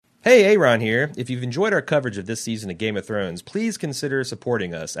Hey, Aaron here. If you've enjoyed our coverage of this season of Game of Thrones, please consider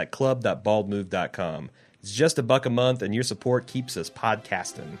supporting us at club.baldmove.com. It's just $1 a month, and your support keeps us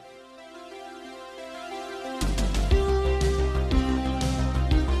podcasting.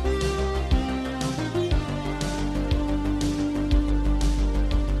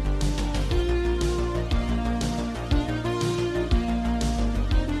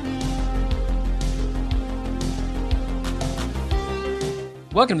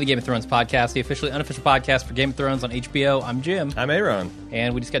 Welcome to the Game of Thrones podcast, the officially unofficial podcast for Game of Thrones on HBO. I'm Jim. I'm Aaron.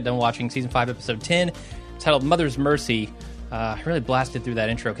 And we just got done watching Season 5, Episode 10, titled Mother's Mercy. I really blasted through that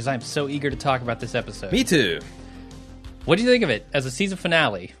intro because I'm so eager to talk about this episode. Me too. What do you think of it as a season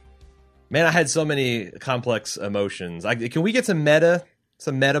finale? Man, I had so many complex emotions. Can we get some meta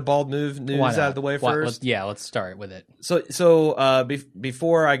bald move news out of the way first? Let's start with it. So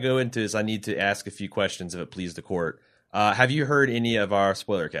before I go into this, I need to ask a few questions if it please the court. Have you heard any of our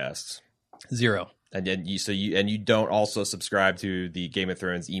spoiler casts? Zero. And then you don't also subscribe to the Game of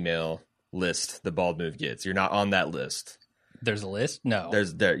Thrones email list the Bald Move gets. You're not on that list. There's a list? No.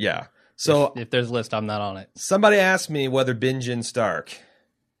 Yeah. So if there's a list, I'm not on it. Somebody asked me whether Benjen Stark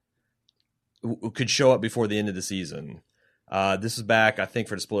could show up before the end of the season. This was back, I think,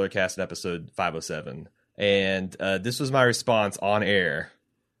 for the spoiler cast in episode 507. And this was my response on air.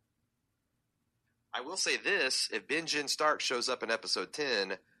 I will say this, if Benjen Stark shows up in episode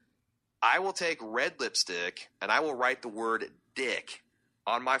 10, I will take red lipstick and I will write the word dick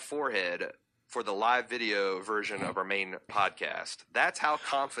on my forehead for the live video version of our main podcast. That's how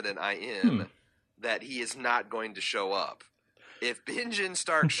confident I am that he is not going to show up. If Benjen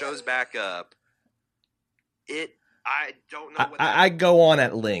Stark shows back up, I don't know what I go on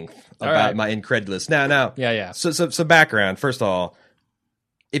at length about my incredulous. Now. Yeah. So background, first of all,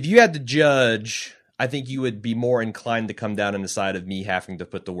 if you had to judge, I think you would be more inclined to come down on the side of me having to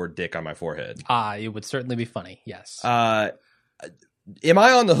put the word dick on my forehead. It would certainly be funny, yes. Am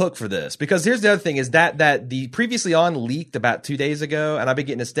I on the hook for this? Because here's the other thing, is that the previously on leaked about 2 days ago, and I've been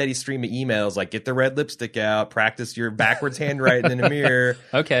getting a steady stream of emails like, get the red lipstick out, practice your backwards handwriting in the mirror.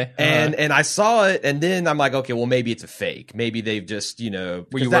 Okay. And I saw it, and then I'm like, okay, well, maybe it's a fake. Maybe they've just, Were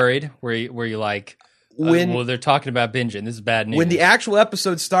you worried? Were you like... well, they're talking about Benjen. This is bad news. When the actual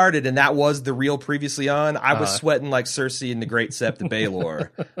episode started and that was the real previously on, I was sweating like Cersei in the Great Sept of Baelor.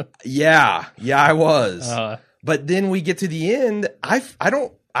 Yeah, I was. But then we get to the end. I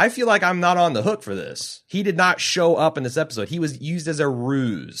feel like I'm not on the hook for this. He did not show up in this episode. He was used as a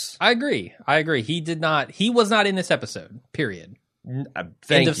ruse. I agree. He was not in this episode. Period. End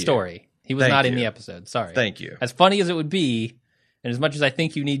of story. He was not in the episode. Sorry. Thank you. As funny as it would be, and as much as I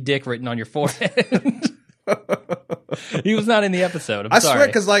think you need dick written on your forehead, he was not in the episode. I'm sorry. I swear,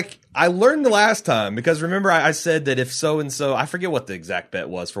 because I learned the last time, because remember I said that if so-and-so, I forget what the exact bet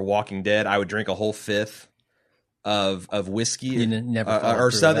was for Walking Dead, I would drink a whole fifth of whiskey or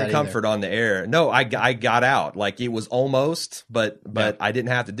Southern Comfort on the air. No, I got out. Like, it was almost, but I didn't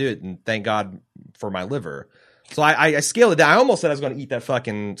have to do it, and thank God for my liver. So I scaled it down. I almost said I was going to eat that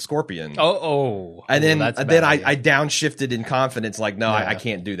fucking scorpion. And then I downshifted in confidence, like, no, I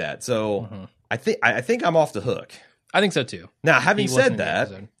can't do that. So I think I'm off the hook. I think so too. Now, having said that,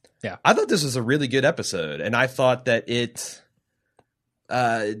 I thought this was a really good episode, and I thought that it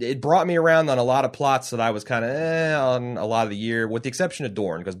brought me around on a lot of plots that I was kind of on a lot of the year, with the exception of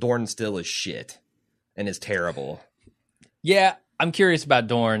Dorne, because Dorne still is shit and is terrible. Yeah, I'm curious about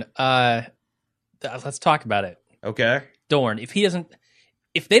Dorne. Let's talk about it. Okay. Dorne, if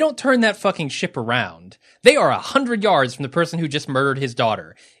they don't turn that fucking ship around, they are 100 yards from the person who just murdered his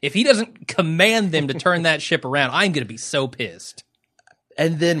daughter. If he doesn't command them to turn that ship around, I'm going to be so pissed.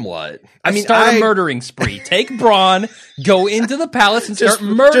 And then what? Start a murdering spree. Take Bronn, go into the palace and start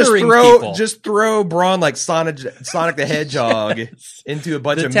murdering people. Just throw Bronn like Sonic the Hedgehog into a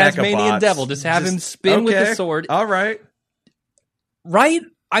bunch of Tasmanian devil. Just have him spin with the sword. All right. Right?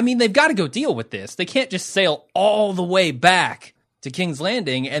 I mean, they've got to go deal with this. They can't just sail all the way back to King's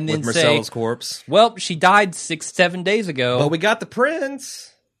Landing and then with say, Myrcella's corpse. Well, she died 6-7 days ago. But we got the prince.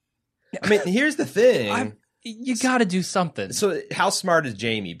 I mean, here's the thing. You got to do something. So how smart is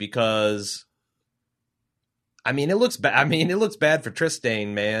Jaime? Because, I mean, it looks bad. It looks bad for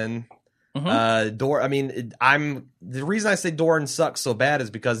Trystane, man. The reason I say Dorne sucks so bad is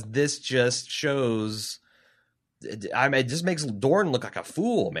because this just shows... it just makes Dorne look like a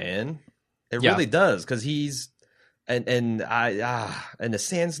fool, man. It really does, because he's and the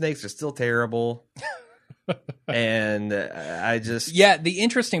Sand Snakes are still terrible. And I just the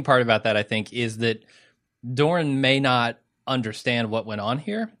interesting part about that, I think, is that Dorne may not understand what went on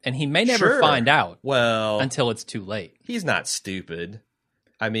here, and he may never find out. Well, until it's too late. He's not stupid.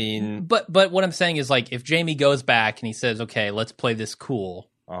 I mean, But what I'm saying is, like, if Jamie goes back and he says, okay, let's play this cool.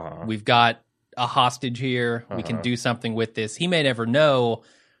 We've got a hostage here. We can do something with this. He may never know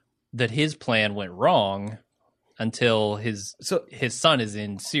that his plan went wrong until his son is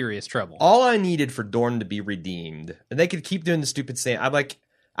in serious trouble. All I needed for Dorne to be redeemed, and they could keep doing the stupid thing. I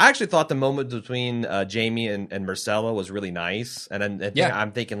actually thought the moment between Jamie and Myrcella was really nice, and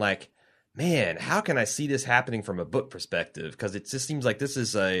I'm thinking like, man, how can I see this happening from a book perspective? Because it just seems like this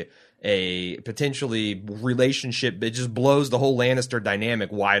is a potentially relationship. It just blows the whole Lannister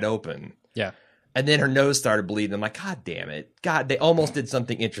dynamic wide open. Yeah. And then her nose started bleeding. I'm like, God damn it. God, they almost did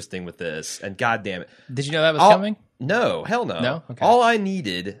something interesting with this. And God damn it. Did you know that was coming? No, hell no. No? Okay. All I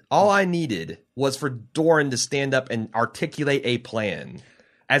needed was for Doran to stand up and articulate a plan.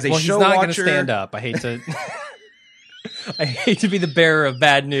 As a show watcher. He's not going to stand up. I hate to be the bearer of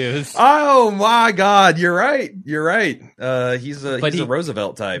bad news. Oh my God, you're right. He's a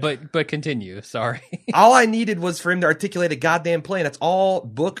Roosevelt type. But continue. Sorry. All I needed was for him to articulate a goddamn plan. That's all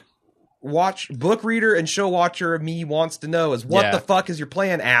book reader and show watcher of me wants to know is what the fuck is your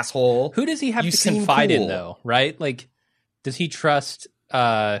plan, asshole? Who does he have to confide in though? Right? Like, does he trust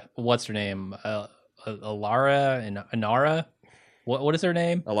what's her name? Alara and Inara? What is her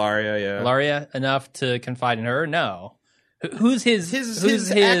name? Alaria, yeah. Alaria enough to confide in her? No. Who's his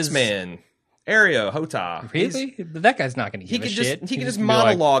X-Man? Ario, Hota. Really? That guy's not going to give a shit. He can just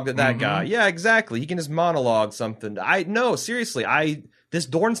monologue that guy. Yeah, exactly. He can just monologue something. Seriously, this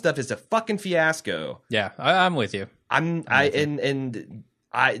Dorne stuff is a fucking fiasco. Yeah, I'm with you.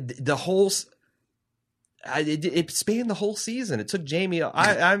 It spanned the whole season. It took Jamie.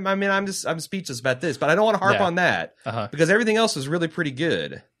 I'm speechless about this, but I don't want to harp on that because everything else was really pretty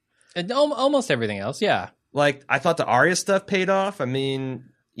good. And almost everything else, yeah. Like I thought the Arya stuff paid off. I mean,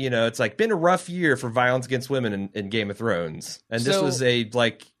 it's like been a rough year for violence against women in Game of Thrones, and this was a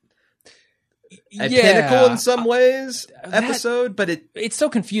pinnacle in some ways episode, but it's so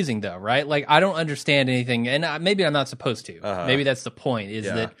confusing though, right? Like I don't understand anything, and maybe I'm not supposed to. Maybe that's the point. Is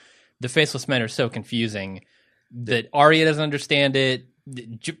that the Faceless Men are so confusing that Arya doesn't understand it.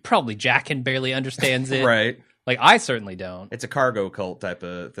 Probably Jaqen barely understands it. Right. Like I certainly don't. It's a cargo cult type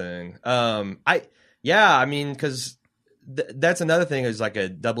of thing. Because that's another thing is like a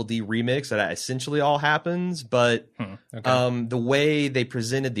Double D remix that essentially all happens, but the way they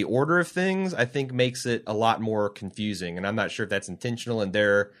presented the order of things, I think makes it a lot more confusing, and I'm not sure if that's intentional. And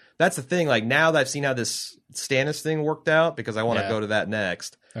that's the thing. Like now that I've seen how this Stannis thing worked out, because I want to go to that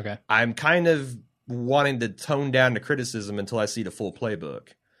next. Okay, I'm kind of wanting to tone down the criticism until I see the full playbook,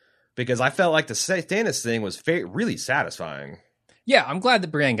 because I felt like the Stannis thing was really satisfying. Yeah, I'm glad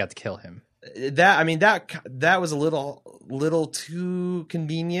that Brienne got to kill him. That was a little too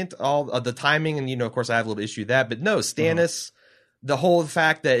convenient. All of the timing, and of course, I have a little issue with that. But no, Stannis, the whole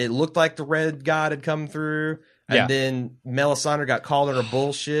fact that it looked like the Red God had come through, and then Melisandre got called on her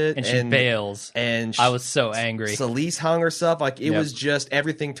bullshit, and she bails, and I was so angry. Selyse hung herself. Like it was just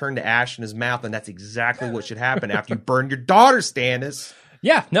everything turned to ash in his mouth, and that's exactly what should happen after you burn your daughter, Stannis.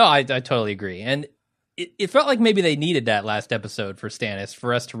 Yeah, no, I totally agree, and it felt like maybe they needed that last episode for Stannis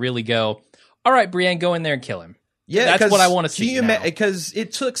for us to really go, all right, Brienne, go in there and kill him. Yeah, that's what I want to see. Because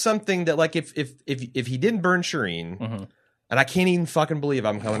it took something that, like, if he didn't burn Shireen, and I can't even fucking believe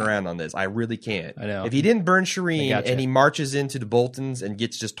I'm coming around on this. I really can't. I know. If he didn't burn Shireen and he marches into the Boltons and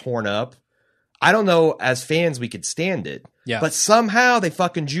gets just torn up, I don't know, as fans, we could stand it. Yeah. But somehow they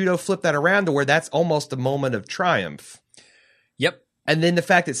fucking judo flip that around to where that's almost a moment of triumph. Yep. And then the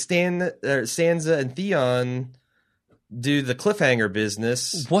fact that Sansa and Theon do the cliffhanger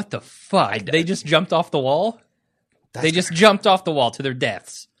business. What the fuck? They just jumped off the wall? They just jumped off the wall to their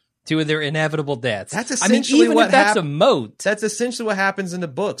deaths. To their inevitable deaths. That's essentially even if that's a moat. That's essentially what happens in the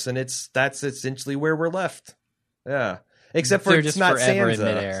books, and that's essentially where we're left. Yeah. Except for it's not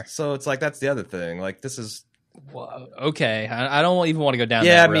Sansa. So it's like that's the other thing. Like this is okay. I don't even want to go down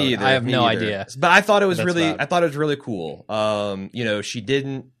that road. Me either. I have no idea. But I thought it was really cool. She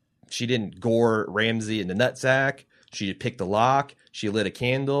didn't gore Ramsay in the nutsack. She picked the lock. She lit a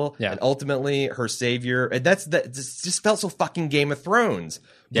candle, and ultimately her savior. And that just felt so fucking Game of Thrones.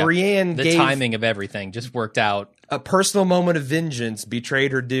 Yeah. Brienne the timing of everything just worked out. A personal moment of vengeance,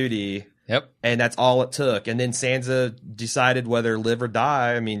 betrayed her duty. Yep, and that's all it took. And then Sansa decided whether live or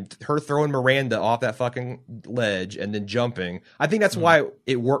die. I mean, her throwing Miranda off that fucking ledge and then jumping. I think that's why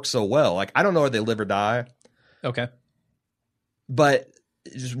it works so well. Like I don't know if they live or die. Okay, but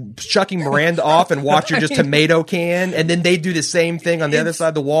just chucking Miranda off and watch her just tomato can, and then they do the same thing on the other side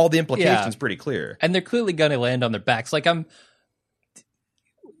of the wall. The implication's pretty clear, and they're clearly going to land on their backs. Like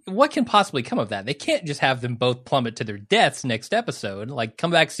what can possibly come of that? They can't just have them both plummet to their deaths next episode. Like,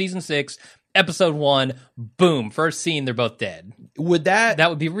 come back season 6, episode 1, boom, first scene, they're both dead. That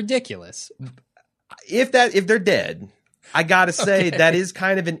would be ridiculous. If they're dead, I gotta say that is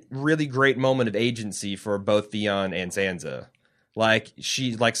kind of a really great moment of agency for both Theon and Sansa. Like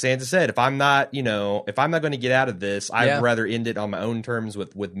Sansa said, if I'm not going to get out of this, I'd rather end it on my own terms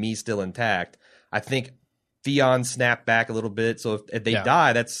with me still intact. I think Theon snapped back a little bit, so if they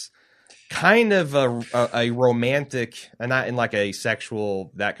die, that's kind of a romantic, and not in like a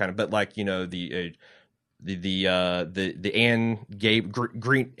sexual that kind of, but like the Anne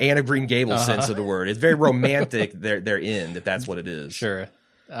of Green Gables sense of the word. It's very romantic. Their end, if that's what it is. Sure.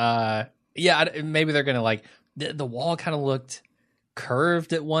 Maybe they're gonna like the wall kind of looked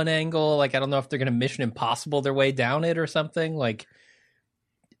curved at one angle. Like, I don't know if they're gonna Mission Impossible their way down it or something. Like,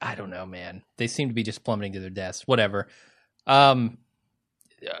 I don't know, man. They seem to be just plummeting to their deaths. Whatever. I mean,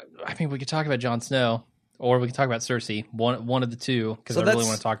 we could talk about Jon Snow. Or we can talk about Cersei, one of the two, because I really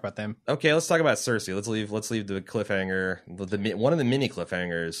want to talk about them. Okay, let's talk about Cersei. Let's leave the cliffhanger, one of the mini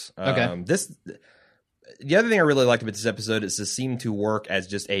cliffhangers. Okay. The other thing I really liked about this episode is this seemed to work as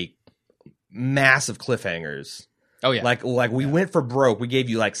just a massive cliffhangers. Oh yeah, like we went for broke. We gave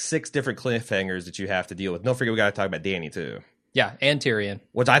you like 6 different cliffhangers that you have to deal with. Don't forget we got to talk about Dany too. Yeah, and Tyrion,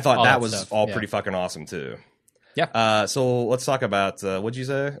 which I thought that was stuff. All pretty fucking awesome too. Yeah. So let's talk about what'd you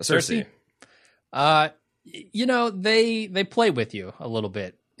say, Cersei? They play with you a little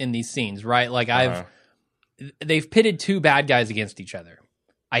bit in these scenes, right? Like they've pitted 2 bad guys against each other.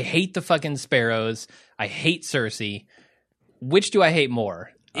 I hate the fucking Sparrows. I hate Cersei. Which do I hate more?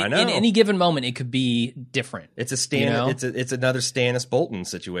 I know. In any given moment, it could be different. It's it's another Stannis Bolton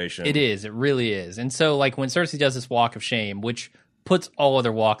situation. It is. It really is. And so, like, when Cersei does this walk of shame, which puts all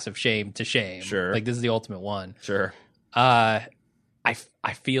other walks of shame to shame. Sure. Like, this is the ultimate one. Sure. I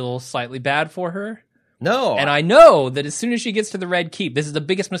feel slightly bad for her. No. And I know that as soon as she gets to the Red Keep, this is the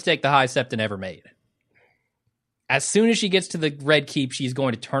biggest mistake the High Septon ever made. As soon as she gets to the Red Keep, she's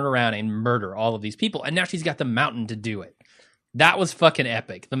going to turn around and murder all of these people. And now she's got the Mountain to do it. That was fucking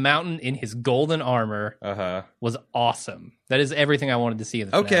epic. The Mountain in his golden armor was awesome. That is everything I wanted to see in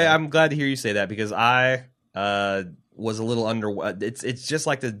the finale. Okay, I'm glad to hear you say that, because I was a little under. It's just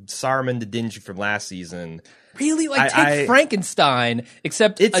like the Saruman to Dingy from last season. Really? Like, take Frankenstein,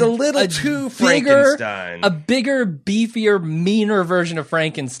 except it's a little too Frankenstein. A bigger, beefier, meaner version of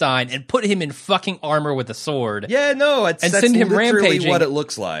Frankenstein, and put him in fucking armor with a sword. Yeah, no, that's send him literally rampaging. what it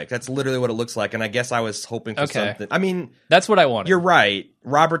looks like. That's literally what it looks like, and I guess I was hoping for something. I mean, that's what I wanted. You're right.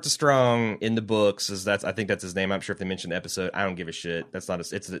 Robert the Strong in the books I think that's his name. I'm sure if they mentioned the episode, I don't give a shit. That's not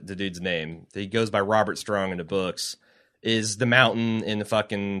it's the dude's name. He goes by Robert Strong in the books. Is the Mountain in the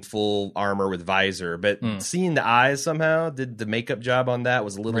fucking full armor with visor, but seeing the eyes somehow, did the makeup job on that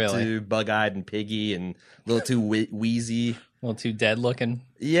was a little too bug-eyed and piggy and a little too wheezy. A little too dead looking.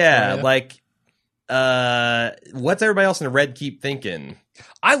 Yeah, like, what's everybody else in the Red Keep thinking?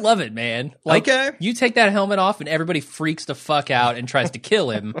 I love it, man. Like, you take that helmet off and everybody freaks the fuck out and tries to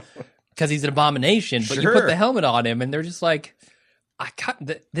kill him because he's an abomination, but you put the helmet on him and they're just like,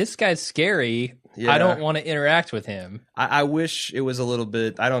 this guy's scary. Yeah. I don't want to interact with him. I wish it was a little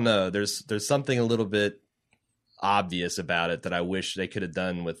bit, I don't know, there's something a little bit obvious about it that I wish they could have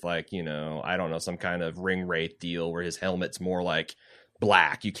done with, like, I don't know, some kind of ring wraith deal where his helmet's more like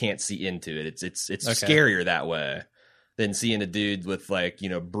black. You can't see into it. It's scarier that way than seeing a dude with, like,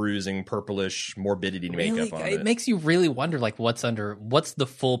 bruising purplish morbidity makeup on it. It makes you really wonder, like, what's the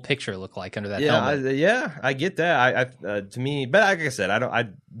full picture look like under that helmet. I get that. To me, but like I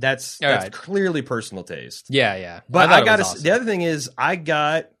said, that's clearly personal taste. Yeah. But I gotta. Awesome. The other thing is, I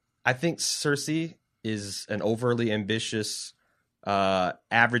think Cersei is an overly ambitious,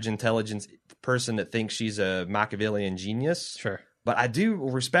 average intelligence person that thinks she's a Machiavellian genius. Sure. But I do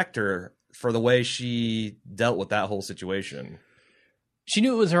respect her for the way she dealt with that whole situation. She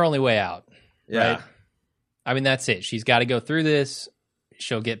knew it was her only way out. Yeah. Right? I mean, that's it. She's got to go through this.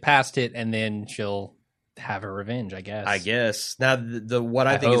 She'll get past it, and then she'll have her revenge, I guess. Now, what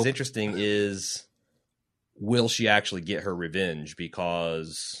I think is interesting is, will she actually get her revenge?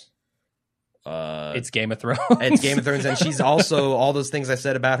 Because it's Game of Thrones. It's Game of Thrones, and she's also all those things I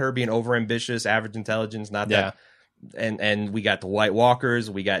said about her being overambitious, average intelligence, not that. And we got the White Walkers,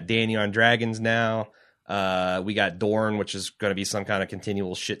 we got Dany on dragons now, we got Dorne, which is going to be some kind of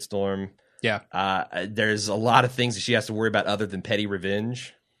continual shitstorm. Yeah. There's a lot of things that she has to worry about other than petty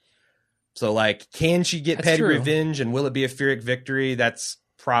revenge. So, like, can she get petty revenge, and will it be a Pyrrhic victory? That's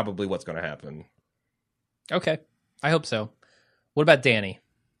probably what's going to happen. Okay. I hope so. What about Dany?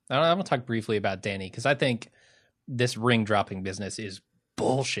 I want to talk briefly about Dany, because I think this ring-dropping business is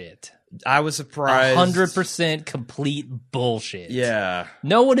bullshit. I was surprised. 100% complete bullshit. Yeah.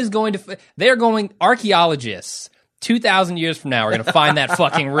 No one is going to... They're going... Archaeologists, 2,000 years from now, are going to find that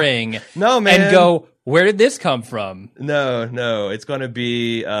fucking ring. No, man. And go, where did this come from? No. It's going to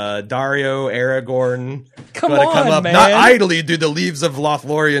be Dario Aragorn. Come up. man. Not idly do the leaves of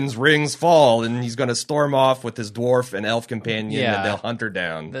Lothlorien's rings fall, and he's going to storm off with his dwarf and elf companion, and they'll hunt her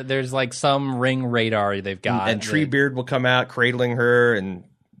down. There's like some ring radar they've got. And Treebeard will come out cradling her, and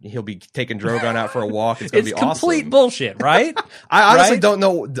he'll be taking Drogon out for a walk. It's going to be awesome. It's complete bullshit, right? I honestly don't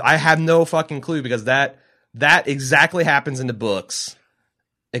know. I have no fucking clue, because that exactly happens in the books,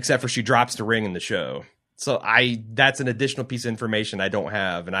 except for she drops the ring in the show. So that's an additional piece of information I don't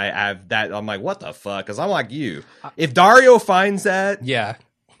have, and I have that. I'm like, what the fuck? Because I'm like you. If Dario finds that, yeah,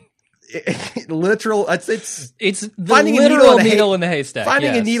 literal. It's the finding literal needle in the haystack.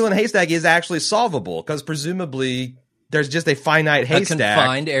 Finding a needle in a haystack is actually solvable, because presumably there's just a finite haystack, a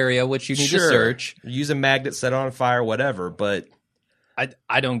confined area which you need to search. Use a magnet, set it on fire, whatever. But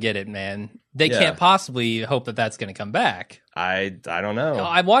I don't get it, man. They can't possibly hope that that's going to come back. I don't know.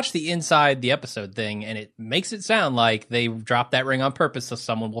 I watched the inside the episode thing, and it makes it sound like they dropped that ring on purpose so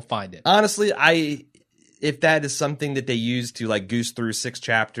someone will find it. Honestly, if that is something that they use to like goose through 6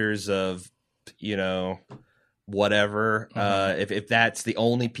 chapters of, whatever, if that's the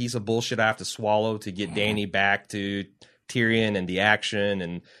only piece of bullshit I have to swallow to get Dany back to Tyrion and the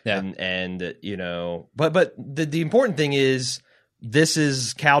action and but the important thing is, this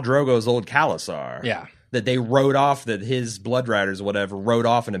is Khal Drogo's old Khalasar. Yeah. That they wrote off, that his blood riders or whatever wrote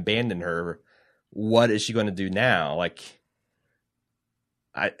off and abandoned her. What is she going to do now? Like,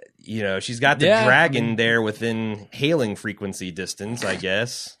 she's got the dragon there within hailing frequency distance, I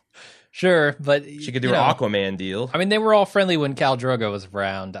guess. Sure, but she could do her Aquaman deal. I mean, they were all friendly when Khal Drogo was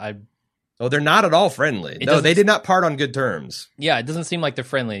around. They're not at all friendly. No, they did not part on good terms. Yeah, it doesn't seem like they're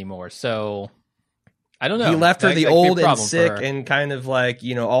friendly anymore. So I don't know. He left her the old and sick, and kind of like,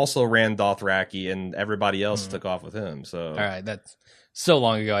 also ran Dothraki, and everybody else took off with him. So all right, that's so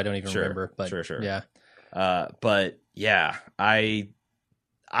long ago I don't even remember. But sure. Yeah. But yeah, I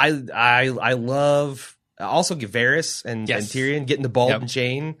love also Varys and Tyrion getting the ball and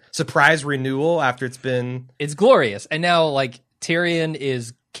chain surprise renewal after it's glorious. And now like Tyrion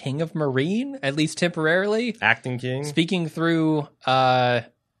is king of Meereen, at least temporarily, acting king, speaking through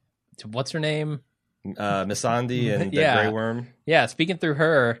what's her name, Missandei and the Grey Worm. Yeah, speaking through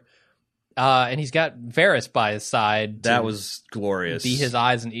her. And he's got Varys by his side. That was glorious. Be his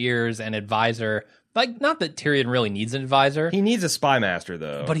eyes and ears and advisor. Like, not that Tyrion really needs an advisor. He needs a spy master,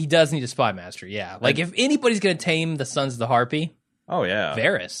 though. But he does need a spy master, yeah. Like, if anybody's going to tame the Sons of the Harpy... Oh, yeah.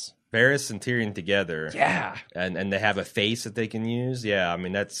 Varys and Tyrion together. Yeah. And they have a face that they can use. Yeah, I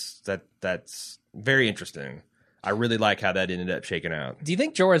mean, that's very interesting. I really like how that ended up shaking out. Do you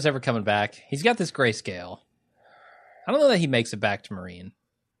think Jorah's ever coming back? He's got this grayscale. I don't know that he makes it back to Meereen.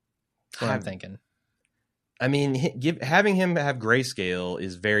 That's what I'm thinking. I mean, having him have grayscale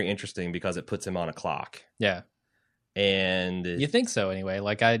is very interesting because it puts him on a clock. Yeah. And you think so anyway?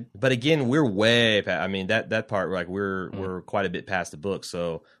 But again, we're way past, I mean, that part, like we're quite a bit past the book.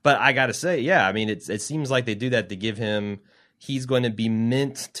 So, but I got to say, yeah, I mean, it seems like they do that to give him, he's going to be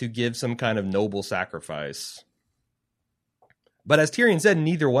meant to give some kind of noble sacrifice. But as Tyrion said,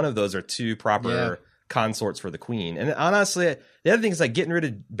 neither one of those are two proper consorts for the queen. And honestly, the other thing is like getting rid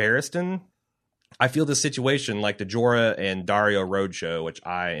of Barristan. I feel this situation like the Jorah and Dario roadshow, which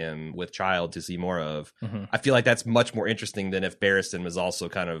I am with child to see more of. Mm-hmm. I feel like that's much more interesting than if Barristan was also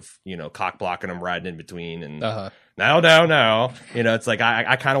kind of, cock blocking him riding in between. And no. It's like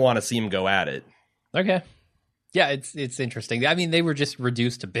I kind of want to see him go at it. Okay. Yeah, it's interesting. I mean, they were just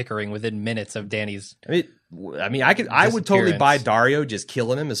reduced to bickering within minutes of Dany's. I would totally buy Dario just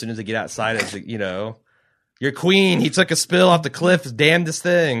killing him as soon as they get outside. As your queen, he took a spill off the cliff, damnedest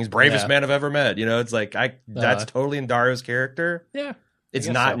thing, he's bravest man I've ever met. It's like that's totally in Dario's character. Yeah, it's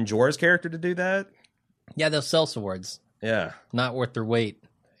not in Jorah's character to do that. Yeah, they'll sell swords. Yeah, not worth their weight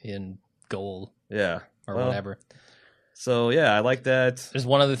in gold. Yeah, or whatever. So yeah, I like that. There's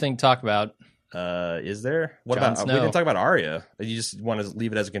one other thing to talk about. Is there? What Jon about Snow. We didn't talk about Arya? You just want to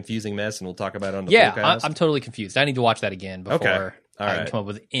leave it as a confusing mess, and we'll talk about it on the podcast? I'm totally confused. I need to watch that again before I right. come up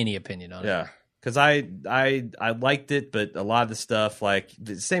with any opinion on it. Yeah, because I liked it, but a lot of the stuff, like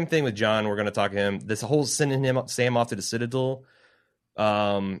the same thing with Jon. We're going to talk to him. This whole sending Sam off to the Citadel.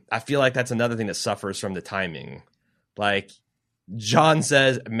 I feel like that's another thing that suffers from the timing. Like Jon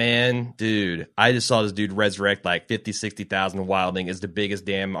says, man, dude, I just saw this dude resurrect like 50, 60,000 wildling as the biggest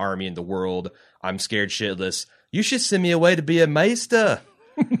damn army in the world. I'm scared shitless. You should send me away to be a maester.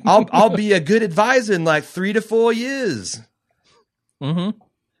 I'll be a good advisor in like 3 to 4 years. Mm-hmm.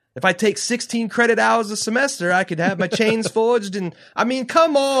 If I take 16 credit hours a semester, I could have my chains forged. And I mean,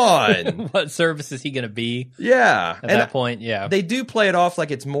 come on. What service is he going to be? Yeah. At that point, yeah. They do play it off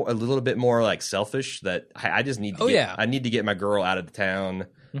like it's a little bit more like selfish, that I just need to I need to get my girl out of the town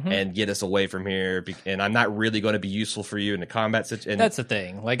and get us away from here. And I'm not really going to be useful for you in the combat situation. That's the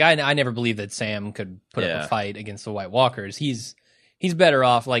thing. Like, I never believed that Sam could put up a fight against the White Walkers. He's better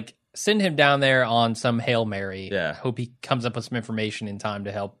off, like, send him down there on some Hail Mary. Yeah. Hope he comes up with some information in time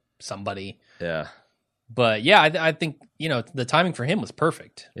to help somebody. Yeah. But yeah, I think, the timing for him was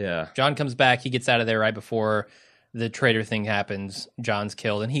perfect. Yeah. John comes back, he gets out of there right before the traitor thing happens. John's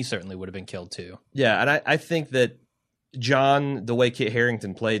killed, and he certainly would have been killed too. Yeah, and I think that John, the way Kit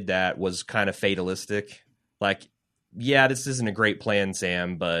Harington played that was kind of fatalistic. Like, yeah, this isn't a great plan,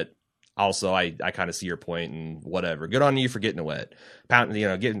 Sam, but also I kind of see your point, and whatever. Good on you for getting wet. Pound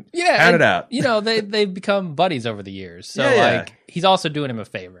it out. They've become buddies over the years. So he's also doing him a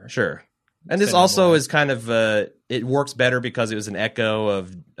favor. Sure. And this also is kind of it works better because it was an echo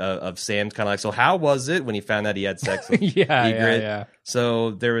of Sam's kind of like, so how was it when he found out he had sex with Ygritte? Yeah.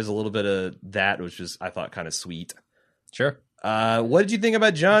 So there was a little bit of that, which was, I thought, kind of sweet. Sure. What did you think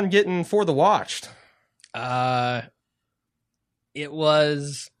about John getting For the Watched? It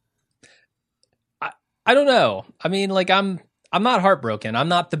was, I don't know. I mean, like, I'm not heartbroken. I'm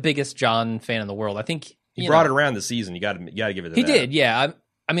not the biggest John fan in the world. I think he brought it around the season. You got to give it to He did, yeah.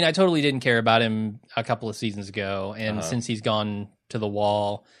 I mean, I totally didn't care about him a couple of seasons ago, and since he's gone to the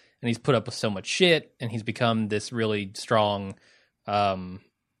Wall and he's put up with so much shit, and he's become this really strong,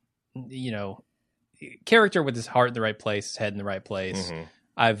 character with his heart in the right place, his head in the right place. Mm-hmm.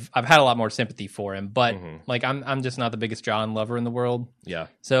 I've had a lot more sympathy for him, but like I'm just not the biggest John lover in the world. Yeah.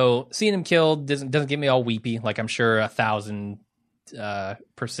 So seeing him killed doesn't get me all weepy, like I'm sure 1,000%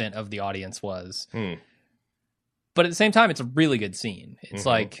 of the audience was. But at the same time, it's a really good scene. It's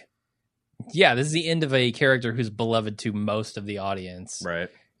like, yeah, this is the end of a character who's beloved to most of the audience. Right.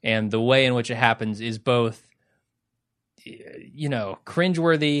 And the way in which it happens is both,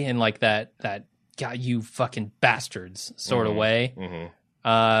 cringeworthy and like that God, you fucking bastards sort of way.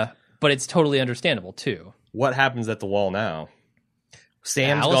 But it's totally understandable too. What happens at the Wall now?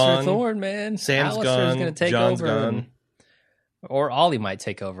 Sam's Alistair gone. Thorne, man. Sam's Alistair's gone. Gonna take John's over. gone. Or Ollie might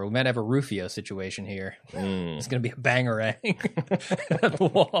take over. We might have a Rufio situation here. It's going to be a bangerang at the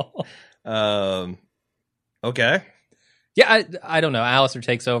Wall. Okay. Yeah, I don't know. Alistair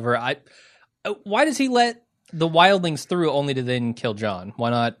takes over. Why does he let the wildlings through only to then kill John?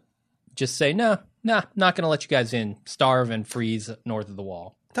 Why not just say, nah, not going to let you guys in. Starve and freeze north of the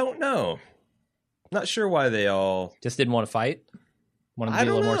Wall. Don't know. Not sure why they all... Just didn't want to fight? Wanted to be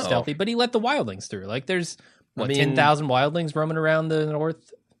a little more stealthy? But he let the wildlings through. Like, there's... 10,000 wildlings roaming around the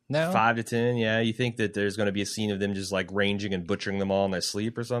north now? 5 to 10, yeah. You think that there's going to be a scene of them just like ranging and butchering them all in their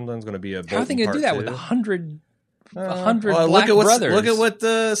sleep or something? It's going to be a... How are they going to do that with 100 Black brothers? Look at what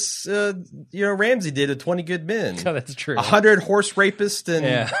Ramsay did with 20 good men. Oh, that's true. 100 horse rapists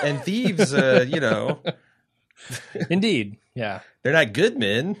and thieves, Indeed, yeah. They're not good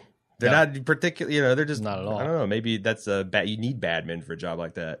men. They're not particular, they're just... Not at all. I don't know, maybe that's you need bad men for a job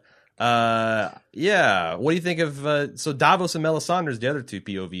like that. Yeah. What do you think of so Davos and Melisandre's the other two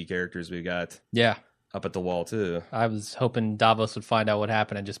POV characters we got? Yeah, up at the Wall too. I was hoping Davos would find out what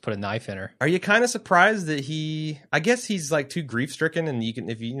happened and just put a knife in her. Are you kind of surprised that I guess he's like too grief stricken, and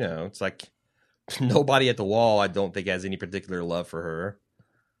it's like nobody at the Wall I don't think has any particular love for her,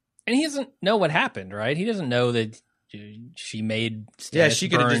 and he doesn't know what happened, right? He doesn't know that she made Stannis she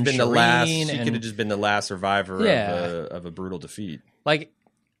could have just been the last. She could have just been the last survivor of a brutal defeat. Like,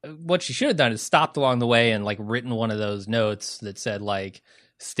 what she should have done is stopped along the way and like written one of those notes that said like,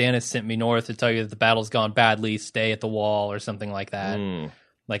 Stannis sent me north to tell you that the battle's gone badly, stay at the Wall or something like that.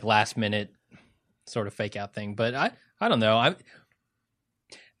 Like last minute sort of fake out thing. But I don't know.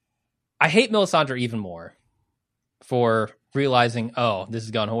 I hate Melisandre even more for realizing, oh, this has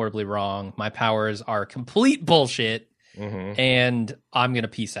gone horribly wrong. My powers are complete bullshit and I'm going to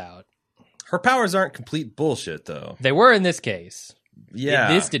peace out. Her powers aren't complete bullshit though. They were in this case.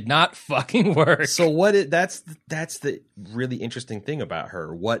 Yeah, this did not fucking work. So that's the really interesting thing about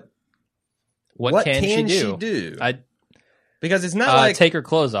her. What can she do? Because it's not like take her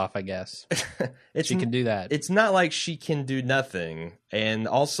clothes off. I guess she can do that. It's not like she can do nothing. And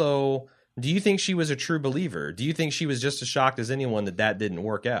also, do you think she was a true believer? Do you think she was just as shocked as anyone that didn't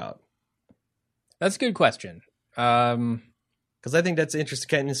work out? That's a good question. Because I think that's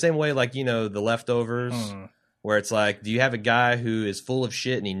interesting. In the same way, like the Leftovers. Where it's like, do you have a guy who is full of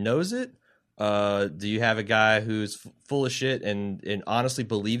shit and he knows it? Do you have a guy who's full of shit and honestly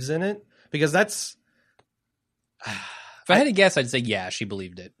believes in it? Because that's... If I had to guess, I'd say yeah, she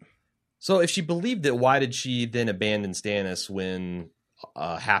believed it. So if she believed it, why did she then abandon Stannis when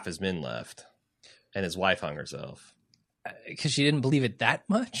half his men left and his wife hung herself? Because she didn't believe it that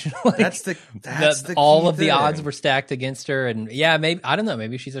much. That's the all of the odds were stacked against her, and yeah, maybe I don't know.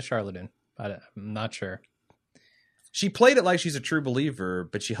 Maybe she's a charlatan. I'm not sure. She played it like she's a true believer,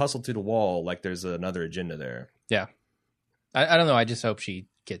 but she hustled to the wall like there's another agenda there. Yeah, I don't know. I just hope she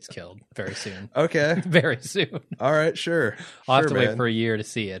gets killed very soon. Okay, very soon. All right, sure. I'll have to wait for a year to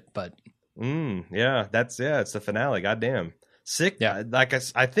see it, but yeah, it's the finale. Goddamn. Sick. Yeah. Like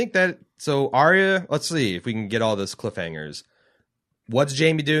I think that, so Arya, let's see if we can get all this cliffhangers. What's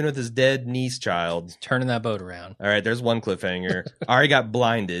Jaime doing with his dead niece child? Turning that boat around. All right, there's one cliffhanger. Arya got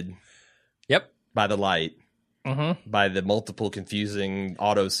blinded. Yep. By the light. Mm-hmm. By the multiple confusing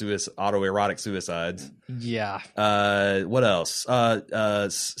autoerotic suicides. Yeah. What else?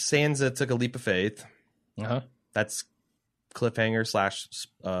 Sansa took a leap of faith. Uh-huh. That's cliffhanger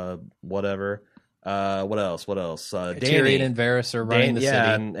 / whatever. What else? Tyrion and Varys are running the city.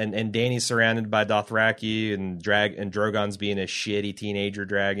 And Dany's surrounded by Dothraki and Drogon's being a shitty teenager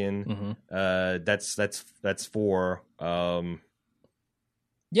dragon. Mm-hmm. That's 4.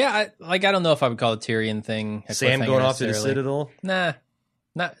 Yeah, I don't know if I would call the Tyrion thing a Sam going off to the Citadel. Nah,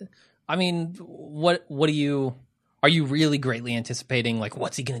 not. I mean, what are you really greatly anticipating? Like,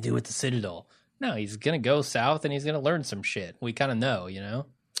 what's he going to do with the Citadel? No, he's going to go south and he's going to learn some shit. We kind of know, you know.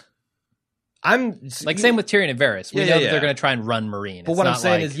 Same with Tyrion and Varys. We know that they're going to try and run Meereen. But what I'm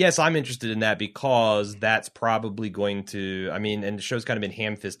saying is, yes, I'm interested in that because that's probably going to. I mean, and the show's kind of been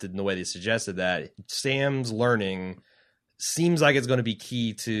ham-fisted in the way they suggested that Sam's learning seems like it's going to be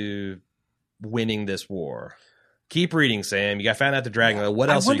key to winning this war. Keep reading, Sam. You got found out the dragon.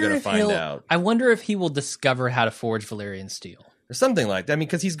 What else are you going to find out? I wonder if he will discover how to forge Valyrian steel. Or something like that. I mean,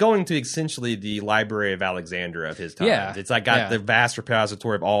 because he's going to essentially the Library of Alexandria of his time. Yeah. It's like got the vast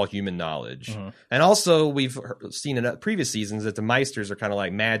repository of all human knowledge. Mm-hmm. And also, we've seen in previous seasons that the Meisters are kind of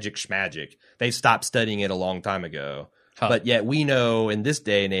like magic schmagic. They stopped studying it a long time ago. Huh. But yet we know in this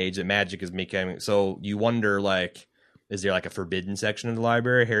day and age that magic is becoming... So you wonder, like... Is there like a forbidden section of the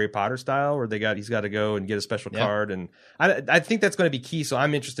library, Harry Potter style, where he's got to go and get a special card? And I think that's going to be key. So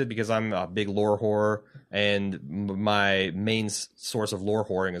I'm interested because I'm a big lore whore, and my main source of lore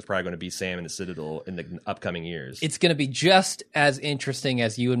whoring is probably going to be Sam and the Citadel in the upcoming years. It's going to be just as interesting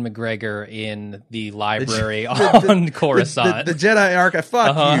as Ewan McGregor in the library on Coruscant. The Jedi Arc.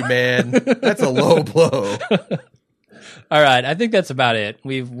 Fuck you, man. That's a low blow. All right, I think that's about it.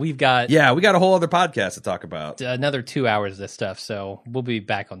 We've got we got a whole other podcast to talk about. Another 2 hours of this stuff, so we'll be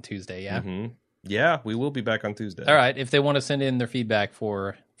back on Tuesday. Yeah, yeah, we will be back on Tuesday. All right, if they want to send in their feedback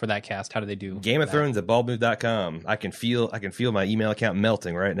for that cast, how do they do? Game of Thrones at baldmove.com. I can feel my email account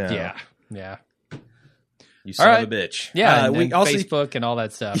melting right now. Yeah. You son of a bitch. Yeah, and also, Facebook and all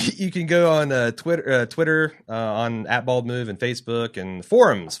that stuff. You can go on Twitter on @baldmove and Facebook and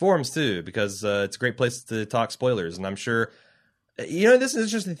forums too, because it's a great place to talk spoilers. And I'm sure, this is an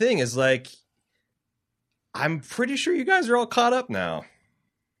interesting thing is like, I'm pretty sure you guys are all caught up now.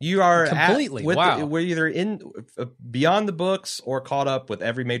 You are completely. We're either in beyond the books or caught up with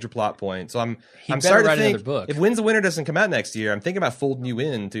every major plot point. So I'm starting to think if Winds of Winter doesn't come out next year, I'm thinking about folding you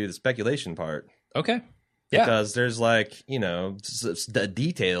into the speculation part. Okay. Because there's the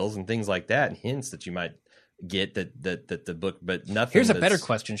details and things like that and hints that you might get that the book, but nothing. Here's a better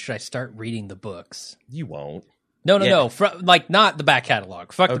question. Should I start reading the books? You won't. No. Not the back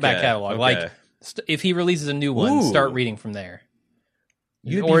catalog. Fuck the back catalog. Okay. Like, if he releases a new one, start reading from there.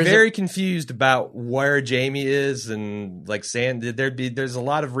 You'd be very confused about where Jaime is and like saying there's a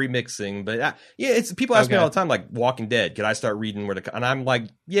lot of remixing, but it's people ask me all the time, like Walking Dead, could I start reading and I'm like,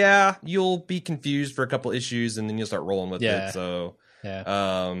 yeah, you'll be confused for a couple issues and then you'll start rolling with it. So but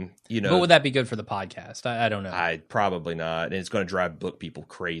would that be good for the podcast? I don't know. I probably not, and it's going to drive book people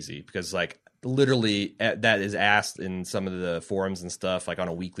crazy because like literally that is asked in some of the forums and stuff like on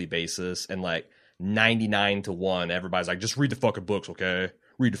a weekly basis, and like 99 to 1, everybody's like, just read the fucking books, okay?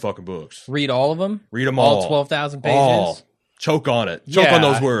 Read the fucking books. Read all of them? Read them all. 12,000 pages? All. Choke on it. Choke on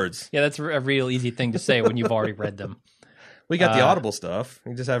those words. Yeah, that's a real easy thing to say when you've already read them. We got the Audible stuff.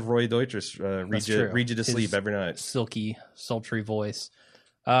 You just have Roy Deutsch read you to sleep every night. Silky, sultry voice.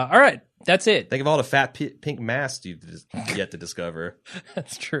 All right, that's it. Think of all the fat pink masks you've yet to discover.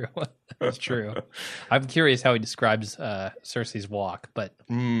 That's true. That's true. I'm curious how he describes Cersei's walk, but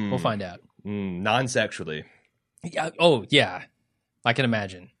we'll find out. Non-sexually. Yeah. Oh, yeah. I can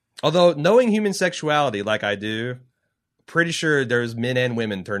imagine. Although, knowing human sexuality like I do, pretty sure there's men and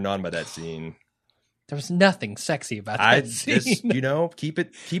women turned on by that scene. There was nothing sexy about that scene. Keep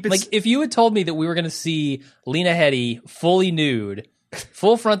it. Like, if you had told me that we were going to see Lena Headey fully nude,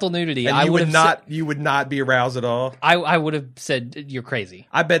 full frontal nudity, I would not. You would not be aroused at all. I would have said you're crazy.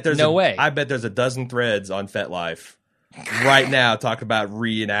 I bet there's no way. I bet there's a dozen threads on FetLife right now talking about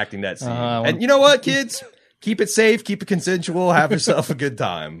reenacting that scene. And you know what, kids? Keep it safe. Keep it consensual. Have yourself a good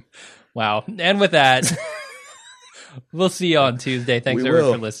time. Wow. And with that, we'll see you on Tuesday. Thanks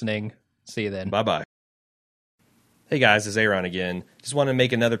everyone for listening. See you then. Bye-bye. Hey guys, it's Aaron again. Just want to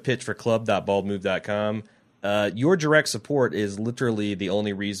make another pitch for club.baldmove.com. Your direct support is literally the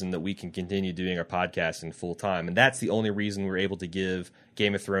only reason that we can continue doing our podcasting full time. And that's the only reason we're able to give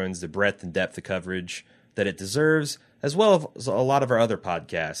Game of Thrones the breadth and depth of coverage that it deserves, as well as a lot of our other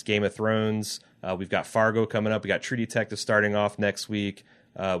podcasts. Game of Thrones, we've got Fargo coming up. We got True Detective starting off next week.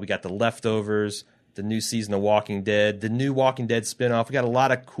 We got The Leftovers, the new season of Walking Dead, the new Walking Dead spinoff. We got a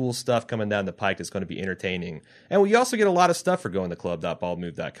lot of cool stuff coming down the pike that's going to be entertaining. And we also get a lot of stuff for going to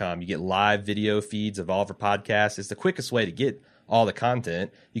club.baldmove.com. You get live video feeds of all of our podcasts. It's the quickest way to get all the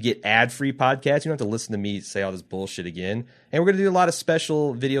content. You get ad-free podcasts. You don't have to listen to me say all this bullshit again. And we're going to do a lot of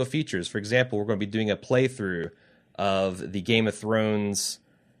special video features. For example, we're going to be doing a playthrough of the Game of Thrones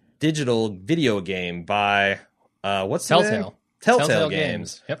digital video game by, what's the name? Telltale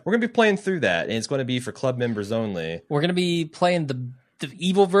Games. Yep. We're going to be playing through that, and it's going to be for club members only. We're going to be playing the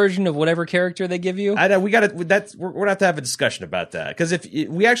evil version of whatever character they give you. I know we're going to have to have a discussion about that, because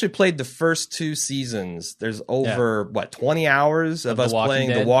we actually played the first 2 seasons, there's over 20 hours of us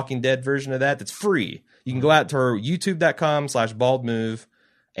playing the Walking Dead version of that. That's free. You can go out to our youtube.com/baldmove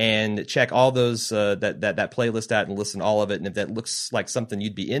and check all those that playlist out and listen to all of it. And if that looks like something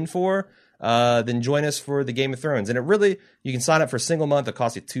you'd be in for, then join us for the Game of Thrones. And you can sign up for a single month. It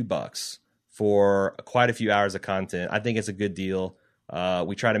costs you $2 for quite a few hours of content. I think it's a good deal.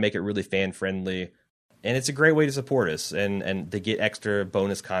 We try to make it really fan friendly, and it's a great way to support us and to get extra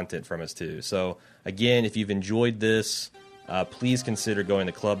bonus content from us too. So again, if you've enjoyed this, please consider going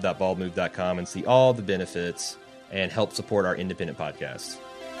to club.baldmove.com and see all the benefits and help support our independent podcasts.